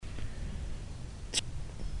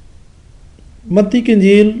متی کی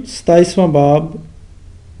انجیل 27واں باب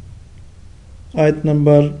آیت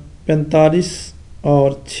نمبر 45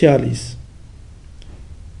 اور 46۔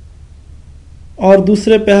 اور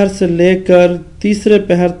دوسرے پہر سے لے کر تیسرے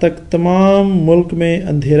پہر تک تمام ملک میں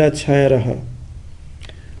اندھیرا چھایا رہا،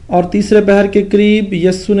 اور تیسرے پہر کے قریب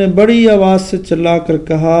یسوع نے بڑی آواز سے چلا کر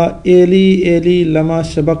کہا، ایلی ایلی لما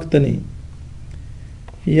شبقتنی،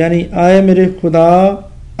 یعنی آئے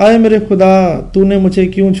میرے خدا تو نے مجھے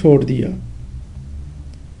کیوں چھوڑ دیا۔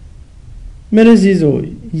 میرے عزیزو،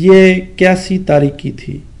 یہ کیسی تاریکی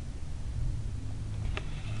تھی!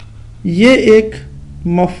 یہ ایک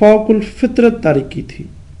مافوق الفطرت تاریکی تھی۔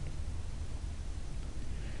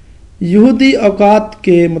 یہودی اوقات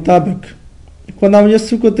کے مطابق خدا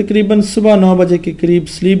یسوع کو تقریباً صبح 9 بجے کے قریب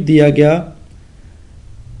صلیب دیا گیا۔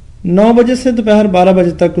 9 بجے سے دوپہر 12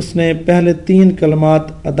 بجے تک اس نے پہلے 3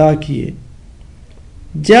 کلمات ادا کیے۔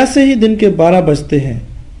 جیسے ہی دن کے 12 بجتے ہیں،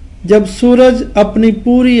 جب سورج اپنی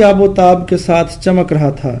پوری آب و تاب کے ساتھ چمک رہا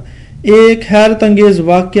تھا، ایک حیرت انگیز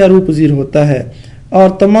واقعہ روح پذیر ہوتا ہے اور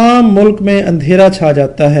تمام ملک میں اندھیرا چھا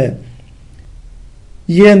جاتا ہے۔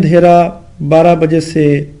 یہ اندھیرا 12 بجے سے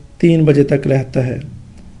 3 بجے تک رہتا ہے،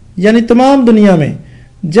 یعنی تمام دنیا میں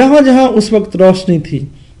جہاں جہاں اس وقت روشنی تھی،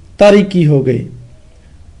 تاریکی ہو گئی۔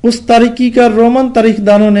 اس تاریکی کا رومن تاریخ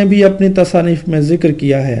دانوں نے بھی اپنی تصانیف میں ذکر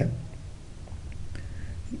کیا ہے۔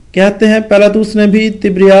 کہتے ہیں پیلاطس نے بھی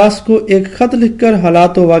تبریاس کو ایک خط لکھ کر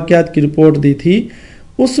حالات و واقعات کی رپورٹ دی تھی،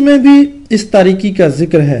 اس میں بھی اس تاریکی کا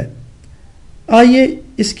ذکر ہے۔ آئیے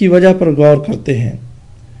اس کی وجہ پر غور کرتے ہیں۔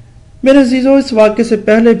 میرے عزیزو، اس واقعے سے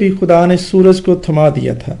پہلے بھی خدا نے سورج کو تھما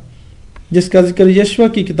دیا تھا، جس کا ذکر یشوع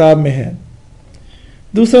کی کتاب میں ہے۔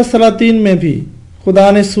 دوسرا سلاطین میں بھی خدا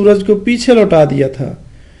نے سورج کو پیچھے لوٹا دیا تھا۔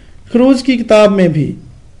 خروج کی کتاب میں بھی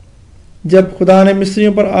جب خدا نے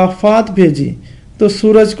مصریوں پر آفات بھیجی تو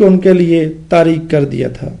سورج کو ان کے لیے تاریک کر دیا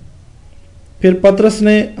تھا۔ پھر پطرس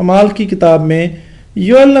نے اعمال کی کتاب میں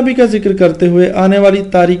یوئیل نبی کا ذکر کرتے ہوئے آنے والی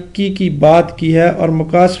تاریکی کی بات کی ہے، اور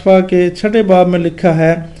مکاشفہ کے 6 باب میں لکھا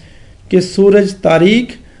ہے کہ سورج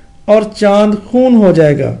تاریک اور چاند خون ہو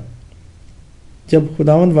جائے گا جب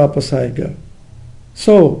خداوند واپس آئے گا۔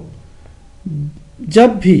 جب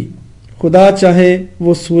بھی خدا چاہے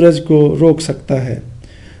وہ سورج کو روک سکتا ہے،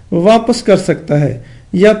 واپس کر سکتا ہے،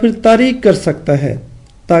 یا پھر تاریک کر سکتا ہے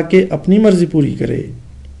تاکہ اپنی مرضی پوری کرے۔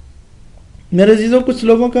 میرے عزیزو، کچھ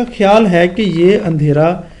لوگوں کا خیال ہے کہ یہ اندھیرا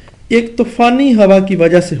ایک طوفانی ہوا کی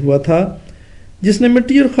وجہ سے ہوا تھا، جس نے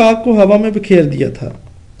مٹی اور خاک کو ہوا میں بکھیر دیا تھا۔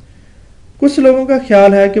 کچھ لوگوں کا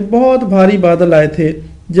خیال ہے کہ بہت بھاری بادل آئے تھے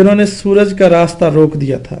جنہوں نے سورج کا راستہ روک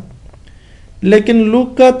دیا تھا۔ لیکن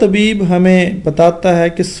لوکا طبیب ہمیں بتاتا ہے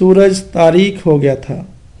کہ سورج تاریک ہو گیا تھا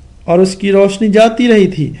اور اس کی روشنی جاتی رہی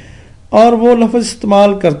تھی، اور وہ لفظ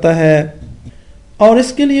استعمال کرتا ہے، اور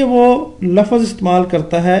اس کے لیے وہ لفظ استعمال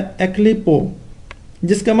کرتا ہے ایکلیپو،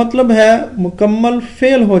 جس کا مطلب ہے مکمل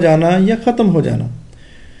فیل ہو جانا یا ختم ہو جانا۔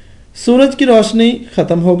 سورج کی روشنی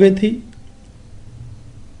ختم ہو گئی تھی،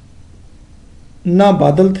 نہ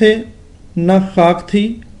بادل تھے، نہ خاک تھی،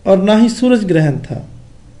 اور نہ ہی سورج گرہن تھا۔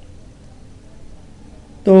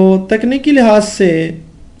 تو تکنیکی لحاظ سے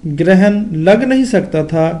گرہن لگ نہیں سکتا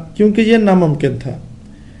تھا کیونکہ یہ ناممکن تھا۔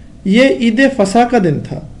 یہ عید فصح کا دن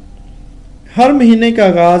تھا۔ ہر مہینے کا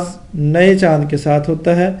آغاز نئے چاند کے ساتھ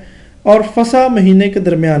ہوتا ہے، اور فصح مہینے کے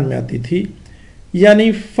درمیان میں آتی تھی،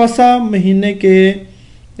 یعنی فصح مہینے کے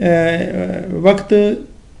وقت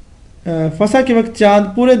چاند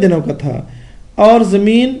پورے دنوں کا تھا، اور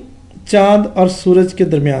زمین چاند اور سورج کے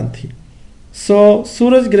درمیان تھی۔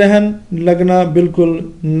 سورج گرہن لگنا بالکل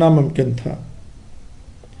ناممکن تھا۔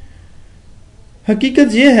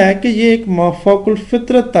 حقیقت یہ ہے کہ یہ ایک مافوق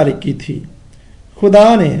الفطرت تاریکی تھی۔ خدا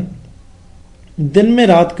نے دن میں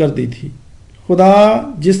رات کر دی تھی۔ خدا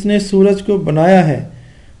جس نے سورج کو بنایا ہے،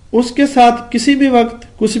 اس کے ساتھ کسی بھی وقت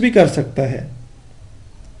کچھ بھی کر سکتا ہے۔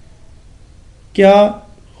 کیا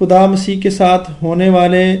خدا مسیح کے ساتھ ہونے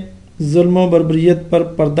والے ظلم و بربریت پر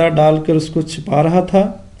پردہ ڈال کر اس کو چھپا رہا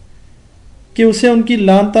تھا کہ اسے ان کی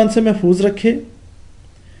لعن طعن سے محفوظ رکھے؟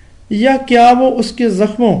 یا کیا وہ اس کے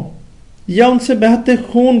زخموں یا ان سے بہتے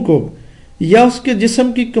خون کو یا اس کے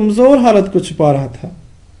جسم کی کمزور حالت کو چھپا رہا تھا؟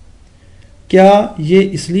 کیا یہ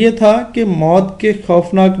اس لیے تھا کہ موت کے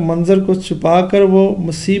خوفناک منظر کو چھپا کر وہ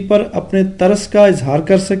مسیح پر اپنے ترس کا اظہار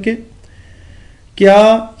کر سکے؟ کیا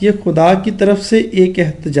یہ خدا کی طرف سے ایک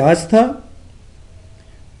احتجاج تھا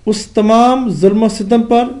اس تمام ظلم و ستم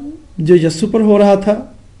پر جو یسوع پر ہو رہا تھا؟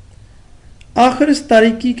 آخر اس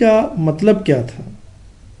تاریکی کا مطلب کیا تھا؟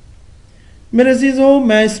 میرے عزیزو،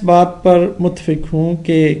 میں اس بات پر متفق ہوں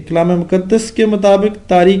کہ کلام مقدس کے مطابق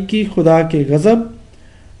تاریکی خدا کے غضب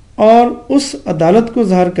اور اس عدالت کو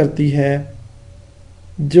ظاہر کرتی ہے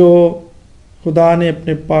جو خدا نے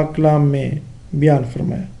اپنے پاک کلام میں بیان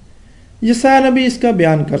فرمایا۔ یسایا نبی اس کا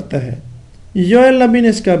بیان کرتا ہے، یوئیل نبی نے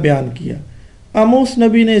اس کا بیان کیا، آموس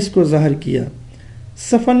نبی نے اس کو ظاہر کیا،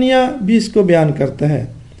 صفنیہ بھی اس کو بیان کرتا ہے،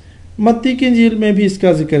 متی کی انجیل میں بھی اس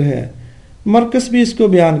کا ذکر ہے، مرکس بھی اس کو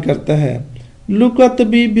بیان کرتا ہے، لوکا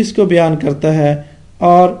طبیب بھی اس کو بیان کرتا ہے،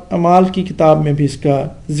 اور اعمال کی کتاب میں بھی اس کا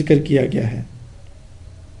ذکر کیا گیا ہے۔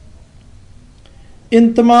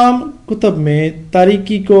 ان تمام کتب میں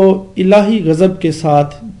تاریکی کو الہی غضب کے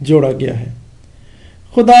ساتھ جوڑا گیا ہے۔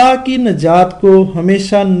 خدا کی نجات کو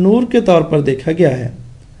ہمیشہ نور کے طور پر دیکھا گیا ہے۔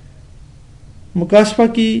 مکاشفہ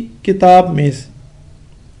کی کتاب میں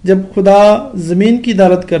جب خدا زمین کی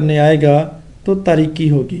عدالت کرنے آئے گا تو تاریکی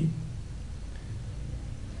ہوگی۔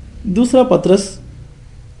 دوسرا پطرس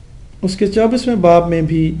اس کے 24ویں باب میں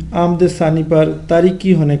بھی آمد ثانی پر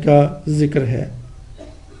تاریکی ہونے کا ذکر ہے۔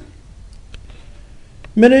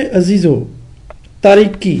 میرے عزیزو،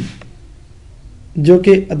 تاریکی جو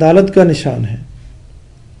کہ عدالت کا نشان ہے،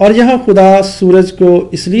 اور یہاں خدا سورج کو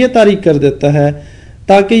اس لیے تاریک کر دیتا ہے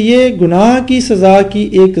تاکہ یہ گناہ کی سزا کی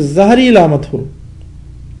ایک ظاہری علامت ہو۔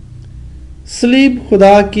 صلیب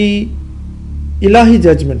خدا کی الہی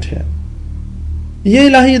ججمنٹ ہے، یہ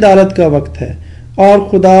الہی عدالت کا وقت ہے، اور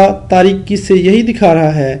خدا تاریکی سے یہی دکھا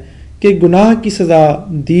رہا ہے کہ گناہ کی سزا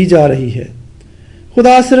دی جا رہی ہے۔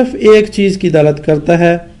 خدا صرف ایک چیز کی عدالت کرتا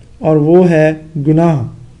ہے اور وہ ہے گناہ۔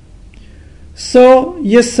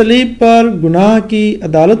 یہ صلیب پر گناہ کی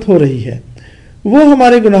عدالت ہو رہی ہے، وہ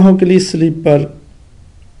ہمارے گناہوں کے لیے صلیب پر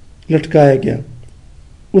لٹکایا گیا،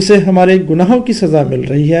 اسے ہمارے گناہوں کی سزا مل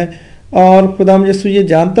رہی ہے، اور خدا یسوع یہ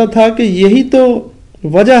جانتا تھا کہ یہی تو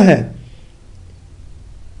وجہ ہے،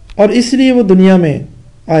 اور اس لیے وہ دنیا میں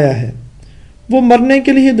آیا ہے۔ وہ مرنے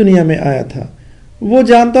کے لیے دنیا میں آیا تھا۔ وہ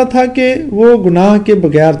جانتا تھا کہ وہ گناہ کے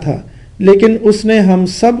بغیر تھا، لیکن اس نے ہم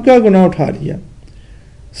سب کا گناہ اٹھا لیا۔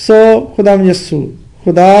 خدا یسوع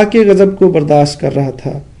خدا کے غضب کو برداشت کر رہا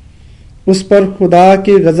تھا، اس پر خدا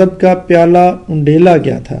کے غضب کا پیالہ انڈیلا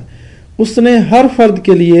گیا تھا، اس نے ہر فرد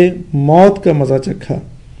کے لیے موت کا مزہ چکھا۔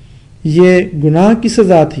 یہ گناہ کی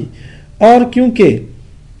سزا تھی، اور کیونکہ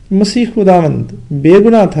مسیح خداوند بے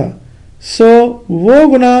گناہ تھا، وہ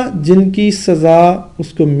گناہ جن کی سزا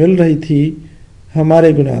اس کو مل رہی تھی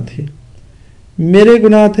ہمارے گناہ تھے، میرے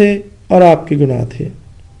گناہ تھے اور آپ کے گناہ تھے۔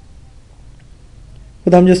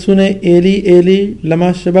 خدا یسوع نے ایلی ایلی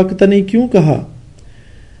لما شبقتنی کیوں کہا؟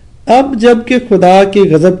 اب جب کہ خدا کے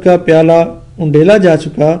غضب کا پیالہ انڈیلا جا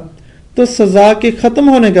چکا تو سزا کے ختم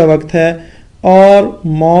ہونے کا وقت ہے، اور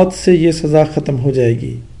موت سے یہ سزا ختم ہو جائے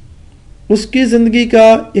گی، اس کی زندگی کا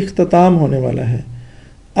اختتام ہونے والا ہے۔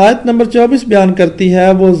 آیت نمبر 24 بیان کرتی ہے،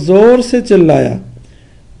 وہ زور سے چلایا،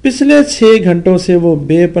 پچھلے 6 گھنٹوں سے وہ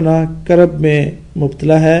بے پناہ کرب میں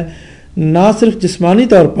مبتلا ہے، نہ صرف جسمانی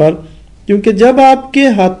طور پر، کیونکہ جب آپ کے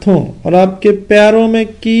ہاتھوں اور آپ کے پیروں میں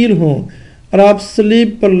کیل ہوں اور آپ صلیب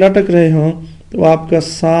پر لٹک رہے ہوں تو آپ کا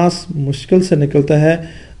سانس مشکل سے نکلتا ہے،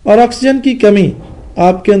 اور آکسیجن کی کمی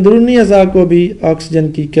آپ کے اندرونی اعضاء کو بھی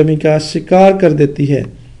آکسیجن کی کمی کا شکار کر دیتی ہے،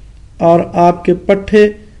 اور آپ کے پٹھے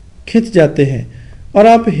کھنچ جاتے ہیں اور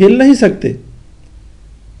آپ ہل نہیں سکتے۔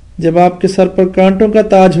 جب آپ کے سر پر کانٹوں کا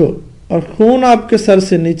تاج ہو اور خون آپ کے سر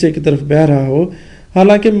سے نیچے کی طرف بہہ رہا ہو،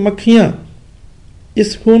 حالانکہ مکھیاں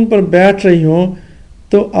اس خون پر بیٹھ رہی ہوں،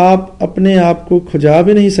 تو آپ اپنے آپ کو کھجا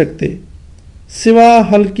بھی نہیں سکتے سوا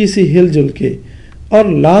ہلکی سی ہل جل کے، اور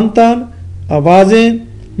لان تان، آوازیں،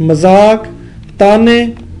 مذاق، تانے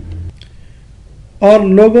اور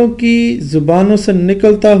لوگوں کی زبانوں سے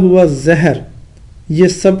نکلتا ہوا زہر، یہ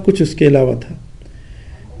سب کچھ اس کے علاوہ تھا۔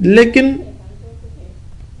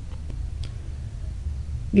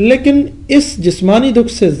 لیکن اس جسمانی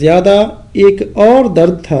دکھ سے زیادہ ایک اور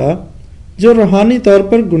درد تھا جو روحانی طور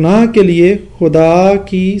پر گناہ کے لیے خدا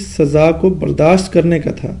کی سزا کو برداشت کرنے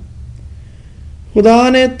کا تھا۔ خدا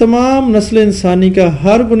نے تمام نسل انسانی کا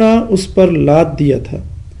ہر گناہ اس پر لاد دیا تھا۔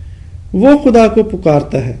 وہ خدا کو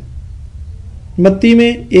پکارتا ہے، متی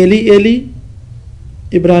میں ایلی ایلی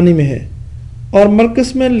عبرانی میں ہے، اور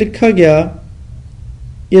مرکز میں لکھا گیا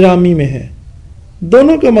ایرامی میں ہے۔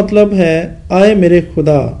 دونوں کا مطلب ہے آئے میرے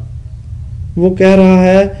خدا۔ وہ کہہ رہا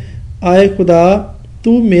ہے، آئے خدا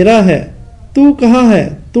تو میرا ہے، تو کہاں ہے،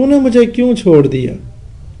 تو نے مجھے کیوں چھوڑ دیا؟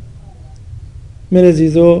 میرے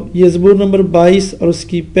عزیزو، یہ زبور نمبر 22 اور اس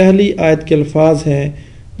کی پہلی آیت کے الفاظ ہیں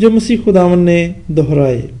جو مسیح خداوند نے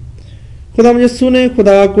دہرائے۔ خدا یسوع نے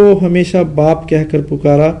خدا کو ہمیشہ باپ کہہ کر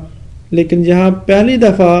پکارا، لیکن یہاں پہلی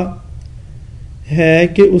دفعہ ہے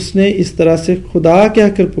کہ اس نے اس طرح سے خدا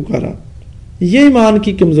کہہ کر پکارا۔ یہ ایمان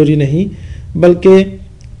کی کمزوری نہیں، بلکہ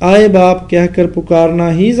آئے باپ کہہ کر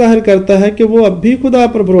پکارنا ہی ظاہر کرتا ہے کہ وہ اب بھی خدا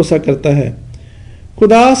پر بھروسہ کرتا ہے۔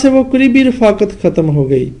 خدا سے وہ قریبی رفاقت ختم ہو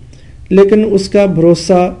گئی، لیکن اس کا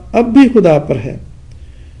بھروسہ اب بھی خدا پر ہے۔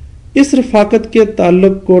 اس رفاقت کے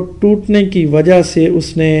تعلق کو ٹوٹنے کی وجہ سے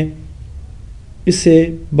اس نے اسے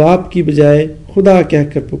باپ کی بجائے خدا کہہ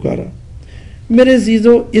کر پکارا۔ میرے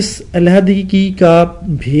عزیزو، اس علیحدگی کا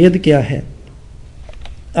بھید کیا ہے؟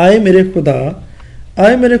 آئے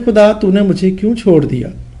میرے خدا تو نے مجھے کیوں چھوڑ دیا؟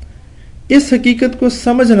 اس حقیقت کو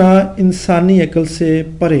سمجھنا انسانی عقل سے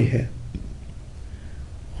پرے ہے۔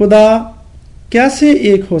 خدا کیسے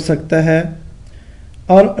ایک ہو سکتا ہے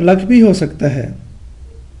اور الگ بھی ہو سکتا ہے؟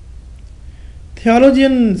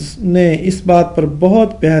 تھیولوجینز نے اس بات پر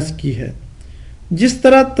بہت بحث کی ہے۔ جس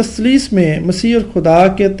طرح تثلیث میں مسیح اور خدا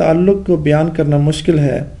کے تعلق کو بیان کرنا مشکل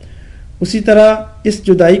ہے، اسی طرح اس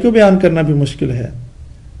جدائی کو بیان کرنا بھی مشکل ہے۔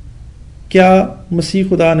 کیا مسیح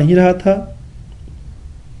خدا نہیں رہا تھا؟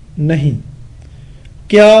 نہیں۔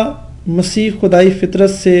 کیا مسیح خدائی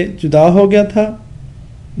فطرت سے جدا ہو گیا تھا؟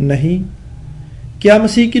 نہیں۔ کیا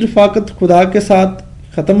مسیح کی رفاقت خدا کے ساتھ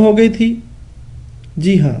ختم ہو گئی تھی؟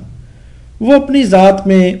 جی ہاں، وہ اپنی ذات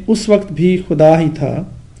میں اس وقت بھی خدا ہی تھا،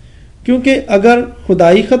 کیونکہ اگر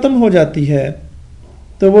خدائی ختم ہو جاتی ہے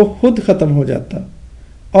تو وہ خود ختم ہو جاتا،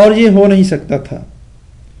 اور یہ ہو نہیں سکتا تھا۔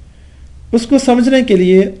 اس کو سمجھنے کے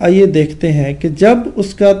لیے آئیے دیکھتے ہیں کہ جب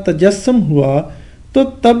اس کا تجسم ہوا تو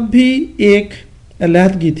تب بھی ایک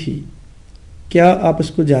علیحدگی تھی۔ کیا آپ اس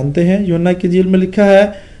کو جانتے ہیں؟ یوحنا کی انجیل میں لکھا ہے،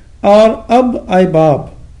 اور اب آئے باپ،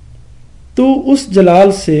 تو اس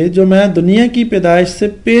جلال سے جو میں دنیا کی پیدائش سے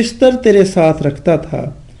پیشتر تیرے ساتھ رکھتا تھا،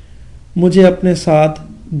 مجھے اپنے ساتھ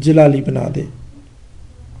جلالی بنا دے۔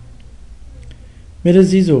 میرے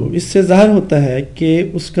عزیزو، اس سے ظاہر ہوتا ہے کہ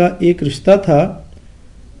اس کا ایک رشتہ تھا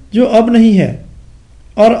جو اب نہیں ہے،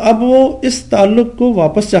 اور اب وہ اس تعلق کو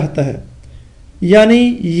واپس چاہتا ہے۔ یعنی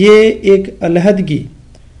یہ ایک علیحدگی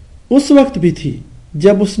اس وقت بھی تھی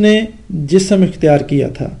جب اس نے جسم اختیار کیا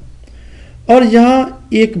تھا، اور یہاں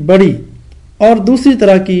ایک بڑی اور دوسری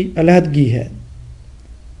طرح کی علیحدگی ہے۔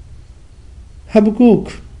 حبقوق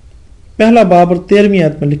 1 باب اور 13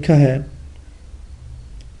 آیت میں لکھا ہے،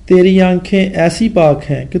 تیری آنکھیں ایسی پاک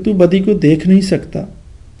ہیں کہ تو بدی کو دیکھ نہیں سکتا،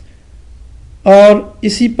 اور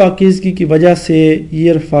اسی پاکیزگی کی وجہ سے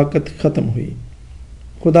یہ رفاقت ختم ہوئی۔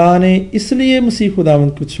 خدا نے اس لیے مسیح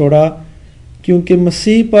خداوند کو چھوڑا کیونکہ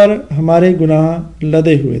مسیح پر ہمارے گناہ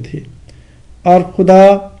لدے ہوئے تھے، اور خدا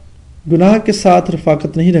گناہ کے ساتھ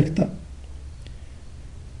رفاقت نہیں رکھتا۔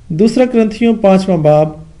 2 کرنتھیوں 5 باب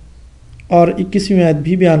اور 21 آیت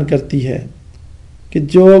بھی بیان کرتی ہے کہ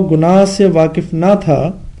جو گناہ سے واقف نہ تھا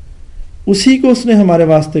اسی کو اس نے ہمارے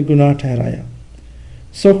واسطے گناہ ٹھہرایا۔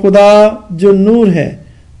 سو خدا جو نور ہے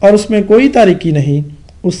اور اس میں کوئی تاریکی نہیں،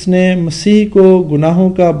 اس نے مسیح کو گناہوں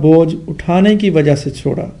کا بوجھ اٹھانے کی وجہ سے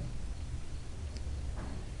چھوڑا۔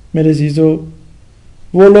 میرے عزیزو،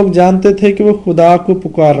 وہ لوگ جانتے تھے کہ وہ خدا کو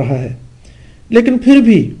پکار رہا ہے، لیکن پھر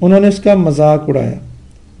بھی انہوں نے اس کا مذاق اڑایا۔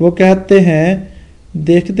 وہ کہتے ہیں،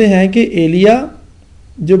 دیکھتے ہیں کہ ایلیا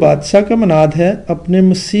جو بادشاہ کا مناد ہے اپنے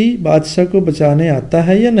مسیح بادشاہ کو بچانے آتا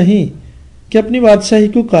ہے یا نہیں کہ اپنی بادشاہی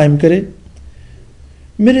کو قائم کرے۔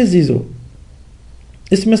 میرے عزیزو،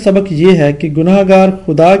 اس میں سبق یہ ہے کہ گناہ گار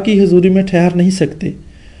خدا کی حضوری میں ٹھہر نہیں سکتے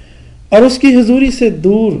اور اس کی حضوری سے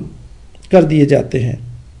دور کر دیے جاتے ہیں۔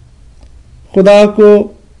 خدا کو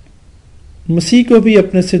مسیح کو بھی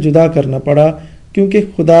اپنے سے جدا کرنا پڑا کیونکہ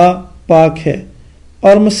خدا پاک ہے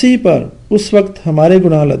اور مسیح پر اس وقت ہمارے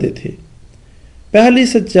گناہ لدے تھے۔ پہلی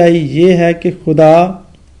سچائی یہ ہے کہ خدا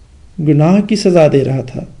گناہ کی سزا دے رہا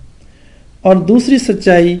تھا، اور دوسری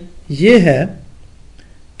سچائی یہ ہے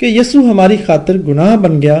کہ یسوع ہماری خاطر گناہ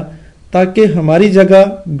بن گیا تاکہ ہماری جگہ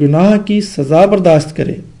گناہ کی سزا برداشت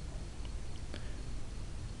کرے۔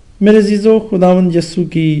 میرے عزیزو، خداوند یسوع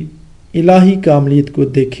کی الہی کاملیت کو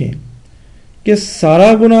دیکھیں کہ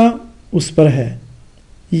سارا گناہ اس پر ہے،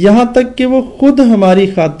 یہاں تک کہ وہ خود ہماری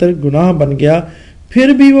خاطر گناہ بن گیا،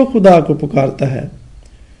 پھر بھی وہ خدا کو پکارتا ہے۔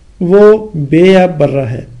 وہ بے عیب برہ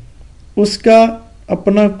ہے، اس کا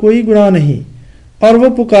اپنا کوئی گناہ نہیں، اور وہ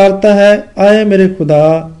پکارتا ہے، آئے میرے خدا،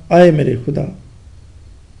 آئے میرے خدا۔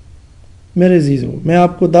 میرے عزیزو، میں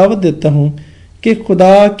آپ کو دعوت دیتا ہوں کہ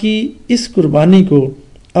خدا کی اس قربانی کو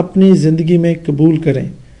اپنی زندگی میں قبول کریں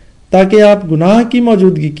تاکہ آپ گناہ کی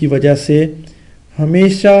موجودگی کی وجہ سے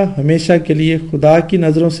ہمیشہ ہمیشہ کے لیے خدا کی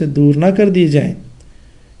نظروں سے دور نہ کر دی جائیں،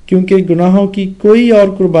 کیونکہ گناہوں کی کوئی اور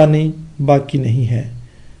قربانی باقی نہیں ہے۔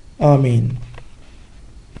 آمین۔